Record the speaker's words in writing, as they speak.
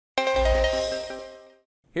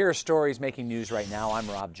Here are stories making news right now. I'm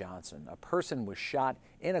Rob Johnson. A person was shot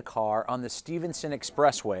in a car on the Stevenson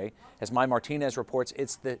Expressway. As My Martinez reports,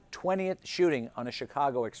 it's the 20th shooting on a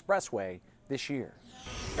Chicago expressway this year.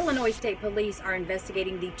 Illinois State Police are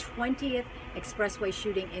investigating the 20th expressway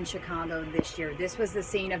shooting in Chicago this year. This was the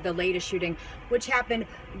scene of the latest shooting, which happened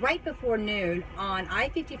right before noon on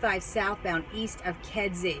I-55 southbound east of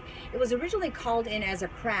Kedzie. It was originally called in as a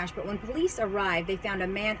crash, but when police arrived, they found a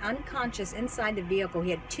man unconscious inside the vehicle. He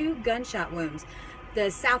had 2 gunshot wounds. The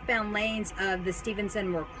southbound lanes of the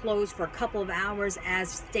Stevenson were closed for a couple of hours as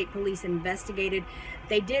state police investigated.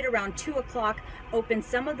 They did around 2 o'clock open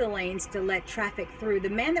some of the lanes to let traffic through. The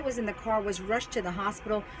man that was in the car was rushed to the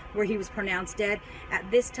hospital where he was pronounced dead. At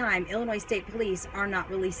this time, Illinois State Police are not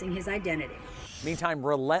releasing his identity. Meantime,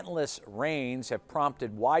 relentless rains have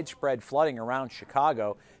prompted widespread flooding around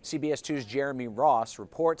Chicago. CBS 2's Jeremy Ross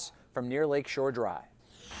reports from near Lakeshore Drive.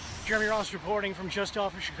 Jeremy Ross reporting from just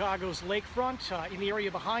off of Chicago's lakefront. In the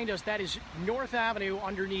area behind us, that is North Avenue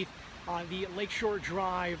underneath the Lakeshore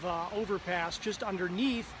Drive overpass. Just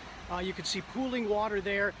underneath, you can see pooling water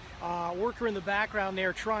there. Worker in the background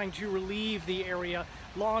there trying to relieve the area.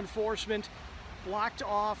 Law enforcement blocked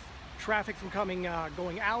off traffic from going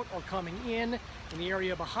out or coming in. In the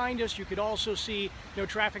area behind us, you could also see no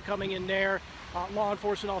traffic coming in there. Law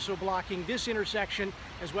enforcement also blocking this intersection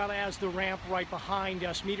as well as the ramp right behind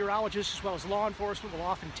us. Meteorologists as well as law enforcement will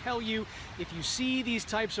often tell you if you see these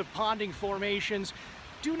types of ponding formations,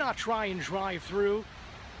 do not try and drive through.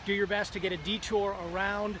 Do your best to get a detour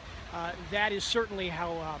around. That is certainly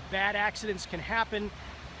how bad accidents can happen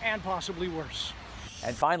and possibly worse.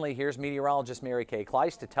 And finally, here's meteorologist Kay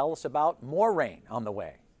Kleist to tell us about more rain on the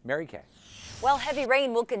way. Mary Kay. Well, heavy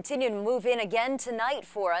rain will continue to move in again tonight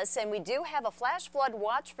for us, and we do have a flash flood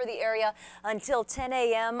watch for the area until 10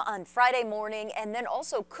 a.m. on Friday morning, and then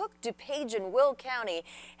also Cook, DuPage, and Will County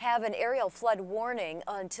have an aerial flood warning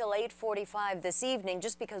until 8:45 this evening,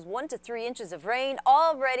 just because 1 to 3 inches of rain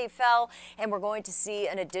already fell, and we're going to see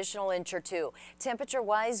an additional inch or 2.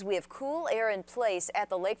 Temperature-wise, we have cool air in place at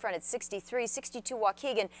the lakefront at 63, 62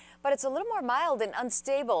 Waukegan, but it's a little more mild and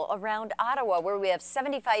unstable around Ottawa, where we have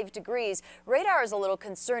 75 degrees. Radar is a little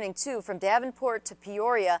concerning too from Davenport to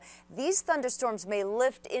Peoria. These thunderstorms may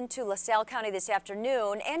lift into LaSalle County this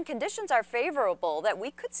afternoon, and conditions are favorable that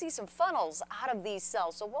we could see some funnels out of these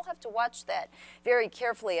cells. So we'll have to watch that very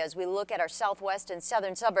carefully as we look at our southwest and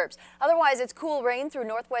southern suburbs. Otherwise, it's cool rain through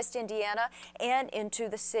northwest Indiana and into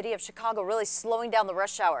the city of Chicago, really slowing down the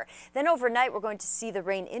rush hour. Then overnight, we're going to see the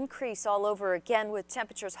rain increase all over again with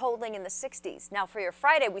temperatures holding in the 60s. Now for your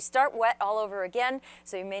Friday, we start wet all over again,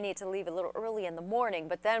 so you may need to leave a little early in the morning,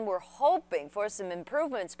 but then we're hoping for some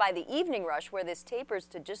improvements by the evening rush where this tapers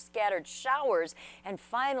to just scattered showers, and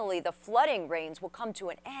finally the flooding rains will come to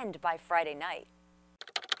an end by Friday night.